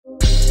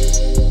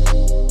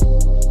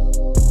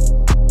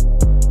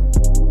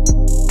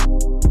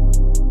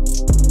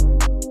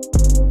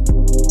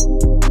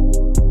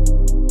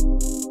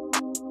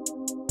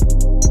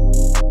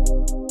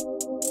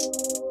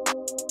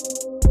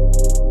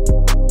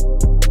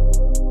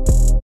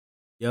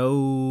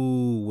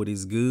Yo, what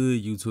is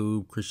good,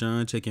 YouTube?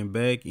 Krishan checking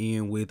back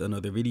in with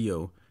another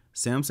video.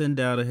 Samson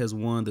Dauda has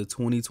won the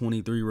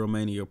 2023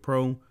 Romania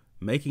Pro,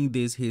 making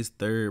this his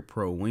third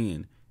pro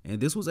win. And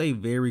this was a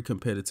very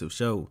competitive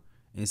show.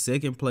 In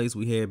second place,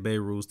 we had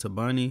Behrooz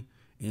Tabani.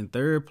 In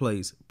third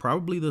place,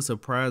 probably the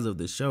surprise of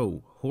the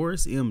show,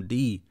 Horse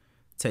MD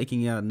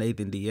taking out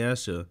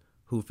DeAsha,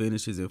 who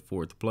finishes in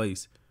fourth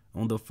place.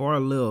 On the far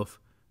left,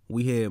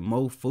 we had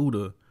Moh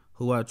Fooda,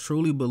 who I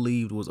truly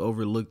believed was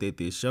overlooked at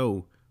this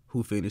show,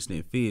 who finished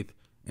in fifth,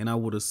 and I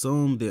would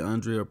assume that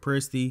Andrea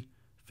Presti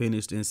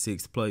finished in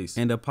sixth place.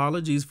 And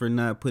apologies for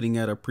not putting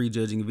out a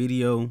prejudging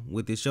video.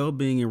 With the show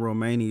being in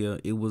Romania,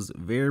 it was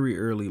very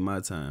early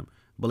my time.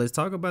 But let's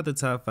talk about the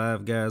top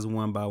 5 guys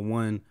one by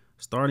one,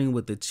 starting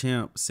with the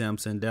champ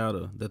Samson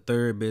Dauda, the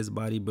third best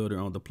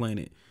bodybuilder on the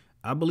planet.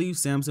 I believe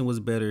Samson was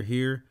better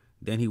here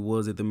than he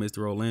was at the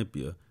Mr.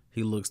 Olympia.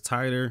 He looks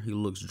tighter, he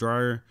looks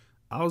drier.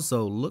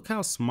 Also, look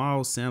how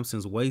small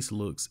Samson's waist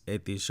looks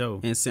at this show.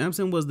 And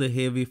Samson was the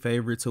heavy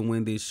favorite to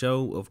win this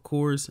show, of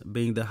course,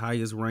 being the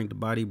highest ranked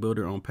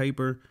bodybuilder on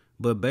paper.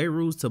 But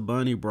Behrooz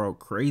Tabani brought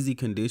crazy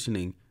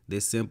conditioning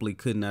that simply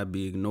could not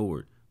be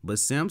ignored. But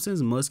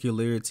Samson's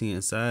muscularity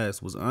and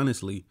size was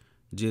honestly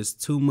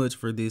just too much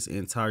for this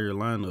entire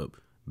lineup.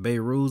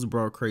 Behrooz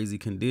brought crazy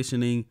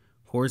conditioning.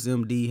 Horse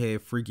MD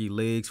had freaky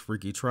legs,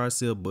 freaky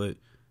tricep, but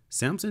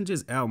Samson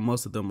just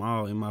outmuscled them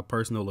all in my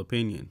personal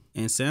opinion.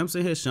 And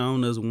Samson has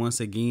shown us once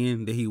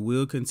again that he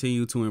will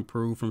continue to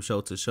improve from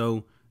show to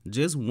show.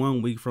 Just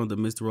 1 week from the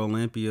Mr.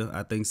 Olympia,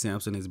 I think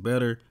Samson is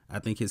better. I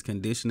think his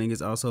conditioning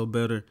is also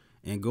better.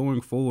 And going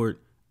forward,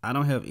 I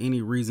don't have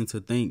any reason to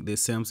think that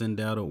Samson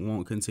Dauda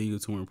won't continue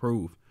to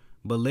improve.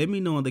 But let me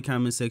know in the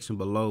comment section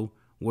below,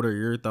 what are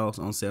your thoughts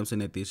on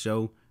Samson at this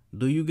show?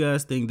 Do you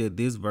guys think that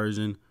this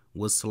version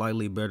was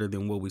slightly better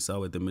than what we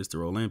saw at the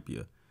Mr.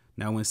 Olympia?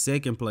 Now in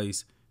second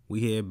place,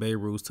 we had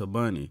Behrooz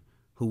Tabani,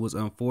 who was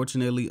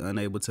unfortunately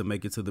unable to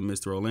make it to the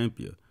Mr.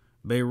 Olympia.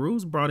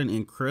 Behrooz brought an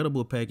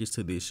incredible package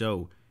to this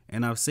show,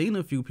 and I've seen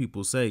a few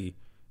people say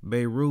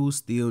Behrooz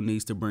still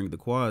needs to bring the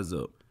quads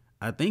up.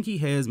 I think he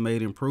has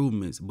made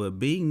improvements, but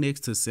being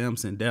next to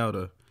Samson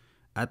Dauda,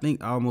 I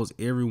think almost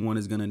everyone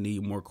is going to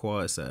need more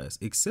quad size,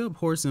 except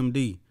Horse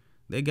MD.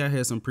 That guy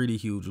has some pretty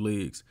huge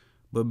legs.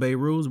 But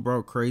Behrooz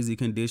brought crazy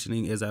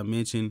conditioning, as I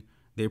mentioned,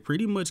 that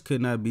pretty much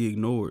could not be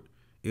ignored.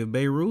 If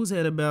Behrooz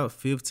had about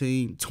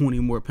 15, 20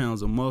 more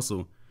pounds of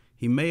muscle,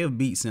 he may have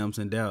beat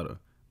Samson Dauda.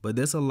 But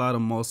that's a lot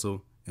of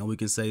muscle, and we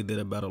can say that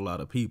about a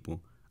lot of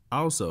people.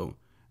 Also,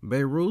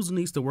 Behrooz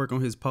needs to work on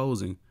his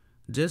posing.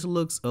 Just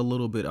looks a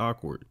little bit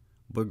awkward.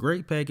 But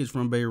great package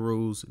from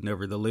Behrooz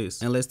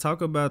nevertheless. And let's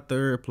talk about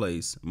third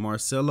place,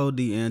 Marcello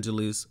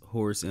Angelis,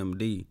 Horse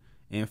MD.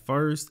 And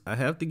first, I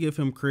have to give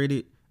him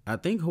credit. I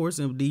think Horse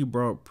MD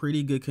brought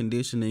pretty good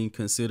conditioning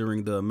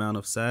considering the amount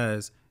of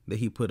size that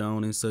he put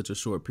on in such a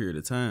short period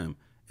of time.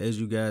 As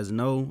you guys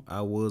know,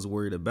 I was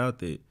worried about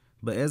that.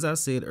 But as I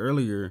said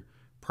earlier,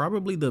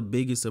 probably the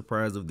biggest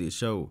surprise of this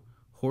show,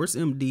 Horse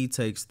MD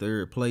takes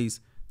third place,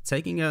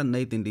 taking out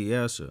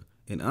DeAsha.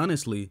 And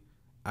honestly,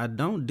 I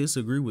don't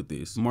disagree with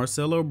this.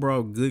 Marcello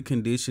brought good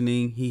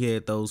conditioning. He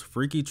had those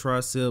freaky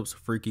triceps,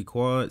 freaky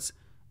quads.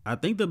 I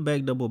think the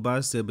back double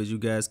bicep, as you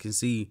guys can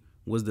see,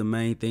 was the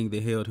main thing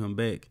that held him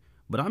back.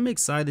 But I'm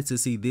excited to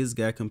see this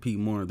guy compete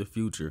more in the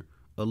future.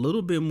 A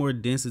little bit more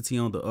density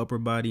on the upper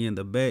body and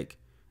the back.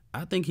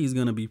 I think he's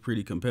going to be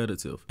pretty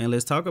competitive. And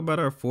let's talk about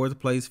our fourth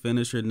place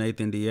finisher,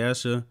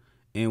 DeAsha.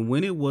 And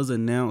when it was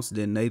announced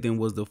that Nathan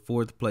was the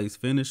fourth place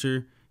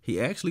finisher,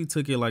 he actually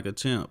took it like a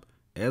champ.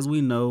 As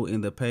we know, in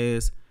the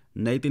past,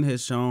 Nathan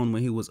has shown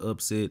when he was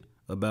upset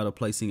about a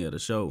placing at a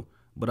show.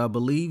 But I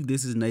believe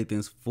this is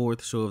Nathan's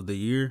fourth show of the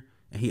year,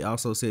 and he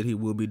also said he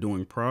will be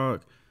doing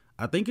Prague.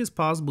 I think it's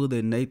possible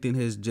that Nathan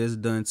has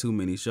just done too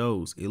many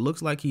shows. It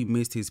looks like he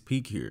missed his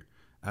peak here.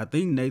 I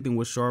think Nathan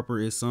was sharper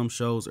at some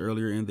shows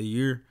earlier in the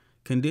year.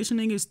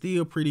 Conditioning is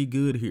still pretty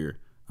good here.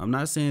 I'm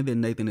not saying that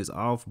Nathan is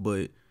off,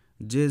 but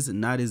just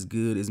not as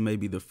good as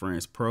maybe the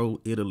France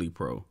Pro, Italy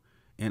Pro.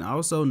 And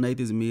also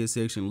Nathan's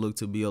midsection looked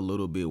to be a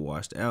little bit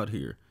washed out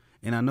here.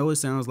 And I know it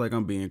sounds like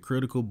I'm being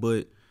critical,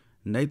 but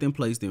Nathan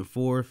placed in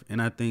fourth,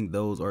 and I think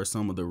those are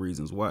some of the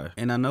reasons why.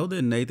 And I know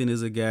that Nathan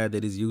is a guy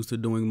that is used to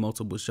doing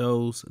multiple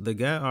shows. The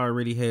guy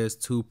already has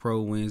 2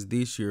 pro wins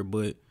this year,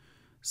 but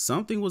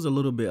something was a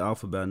little bit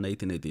off about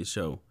Nathan at this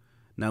show.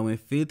 Now in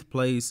fifth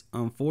place,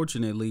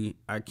 unfortunately,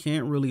 I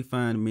can't really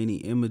find many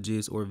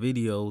images or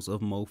videos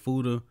of Moh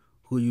Fooda,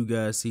 who you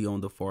guys see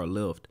on the far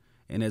left.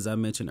 And as I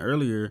mentioned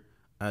earlier,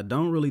 I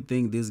don't really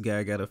think this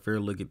guy got a fair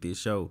look at this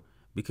show,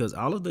 because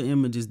all of the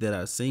images that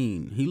I've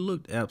seen, he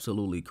looked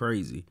absolutely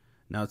crazy.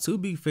 Now to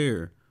be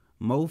fair,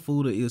 Moh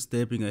Fooda is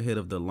stepping ahead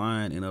of the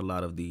line in a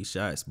lot of these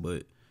shots,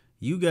 but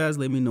you guys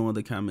let me know in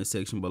the comment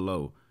section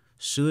below.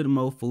 Should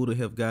Moh Fooda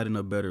have gotten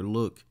a better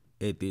look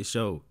at this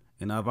show?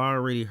 And I've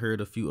already heard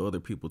a few other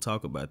people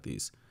talk about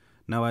this.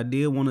 Now I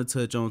did want to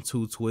touch on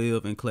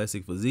 212 and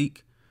Classic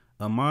Physique.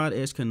 Ahmad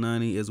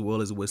Ashkanani as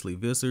well as Wesley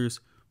Vissers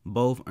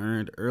both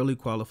earned early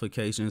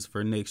qualifications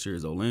for next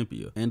year's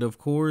Olympia. And of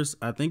course,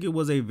 I think it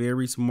was a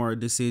very smart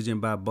decision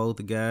by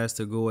both guys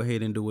to go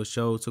ahead and do a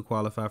show to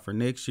qualify for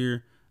next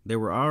year. They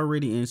were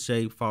already in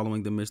shape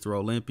following the Mr.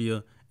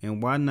 Olympia,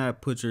 and why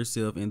not put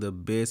yourself in the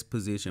best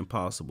position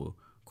possible?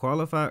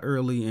 Qualify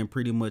early and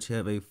pretty much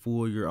have a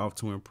full year off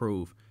to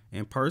improve.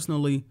 And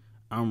personally,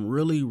 I'm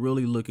really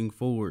looking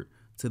forward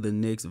to the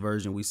next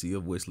version we see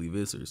of Wesley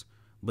Vissers.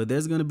 But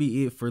that's going to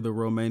be it for the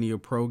Romania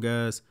Pro,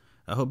 guys.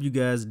 I hope you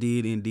guys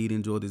did indeed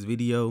enjoy this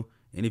video.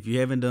 And if you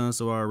haven't done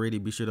so already,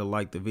 be sure to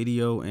like the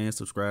video and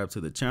subscribe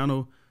to the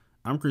channel.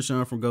 I'm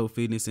Krishan from Go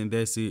Fitness, and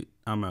that's it.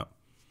 I'm out.